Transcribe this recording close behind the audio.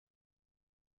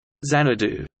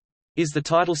Xanadu is the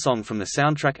title song from the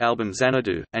soundtrack album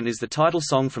Xanadu, and is the title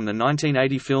song from the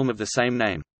 1980 film of the same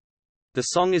name. The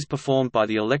song is performed by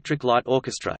the Electric Light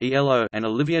Orchestra (ELO) and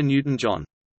Olivia Newton-John.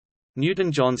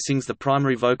 Newton-John sings the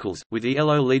primary vocals, with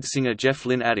ELO lead singer Jeff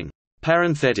Lynne adding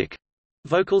parenthetic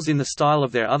vocals in the style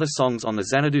of their other songs on the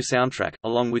Xanadu soundtrack,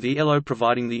 along with ELO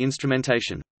providing the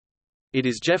instrumentation. It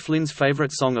is Jeff Lynne's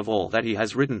favorite song of all that he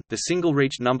has written. The single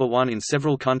reached number 1 in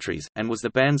several countries, and was the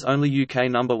band's only UK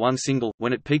number 1 single,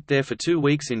 when it peaked there for 2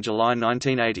 weeks in July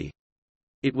 1980.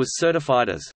 It was certified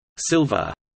as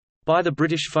silver by the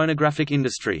British phonographic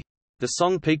industry. The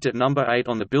song peaked at number 8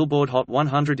 on the Billboard Hot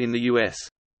 100 in the US.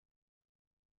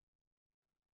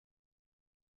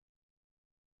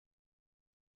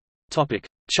 Topic: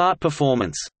 Chart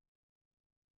performance.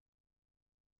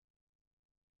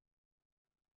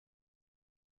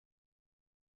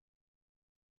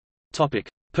 Topic: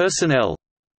 Personnel.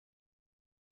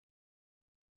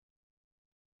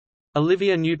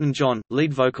 Olivia Newton-John,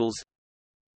 lead vocals.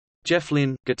 Jeff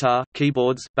Lynne, guitar,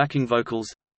 keyboards, backing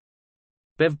vocals.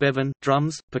 Bev Bevan,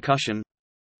 drums, percussion.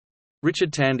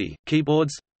 Richard Tandy,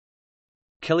 keyboards.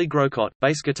 Kelly Grocott,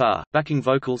 bass guitar, backing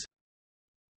vocals.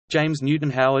 James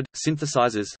Newton Howard,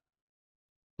 synthesizers.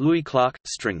 Louis Clark,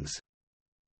 strings.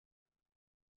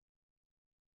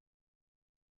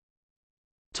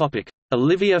 Topic: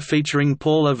 Olivia featuring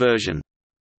Paula version.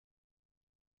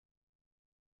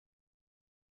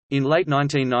 In late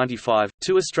 1995,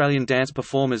 2 Australian dance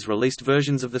performers released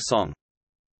versions of the song.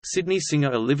 Sydney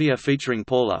singer Olivia featuring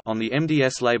Paula on the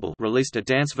MDS label released a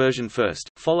dance version first,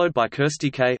 followed by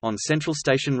Kirsty K on Central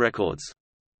Station Records.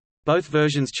 Both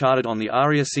versions charted on the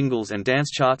ARIA singles and dance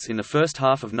charts in the first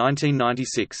half of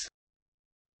 1996.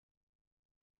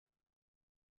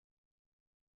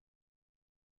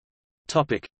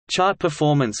 Topic: Chart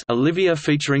performance. Olivia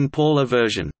featuring Paula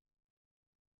version.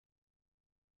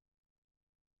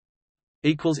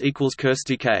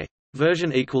 Kirsty K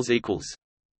version.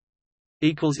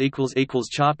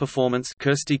 Chart performance.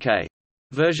 Kirsty K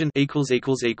version.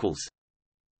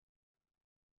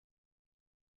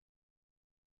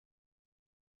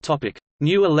 Topic: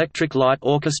 New Electric Light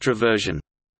Orchestra version.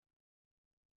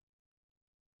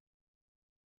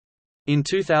 In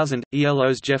 2000,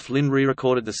 ELO's Jeff Lynne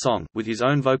re-recorded the song, with his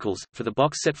own vocals, for the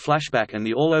box set Flashback and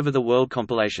the All Over the World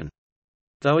compilation.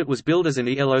 Though it was billed as an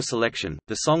ELO selection,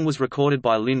 the song was recorded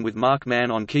by Lynne with Mark Mann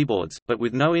on keyboards, but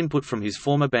with no input from his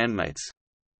former bandmates.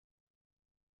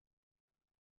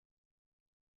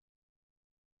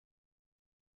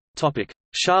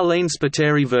 Sharleen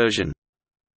Spiteri version.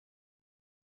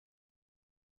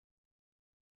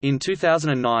 In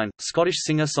 2009, Scottish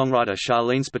singer-songwriter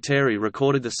Sharleen Spiteri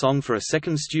recorded the song for a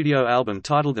second studio album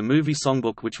titled The Movie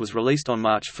Songbook, which was released on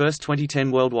March 1,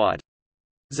 2010 worldwide.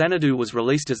 Xanadu was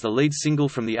released as the lead single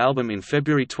from the album in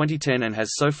February 2010 and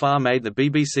has so far made the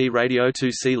BBC Radio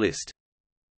 2C list.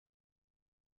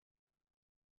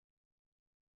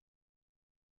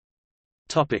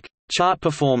 Chart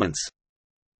performance.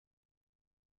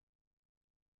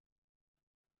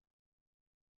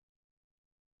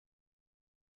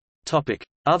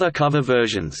 Other cover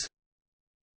versions.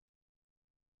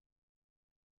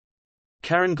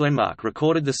 Karen Glenmark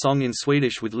recorded the song in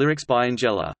Swedish with lyrics by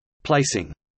Angela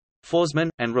Placing Forsman,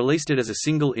 and released it as a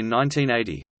single in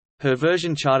 1980. Her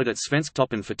version charted at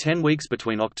Svensktoppen for 10 weeks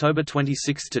between October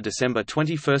 26 to December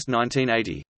 21,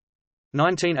 1980.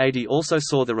 1980 also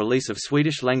saw the release of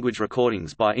Swedish-language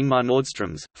recordings by Ingmar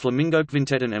Nordströms,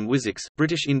 Flamingokvintetten and Wizix.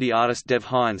 British indie artist Dev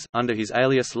Hynes, under his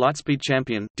alias Lightspeed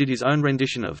Champion, did his own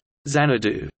rendition of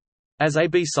Xanadu as a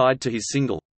B-side to his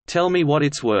single, Tell Me What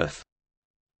It's Worth.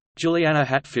 Juliana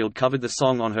Hatfield covered the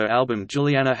song on her album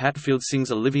Juliana Hatfield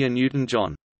Sings Olivia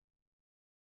Newton-John.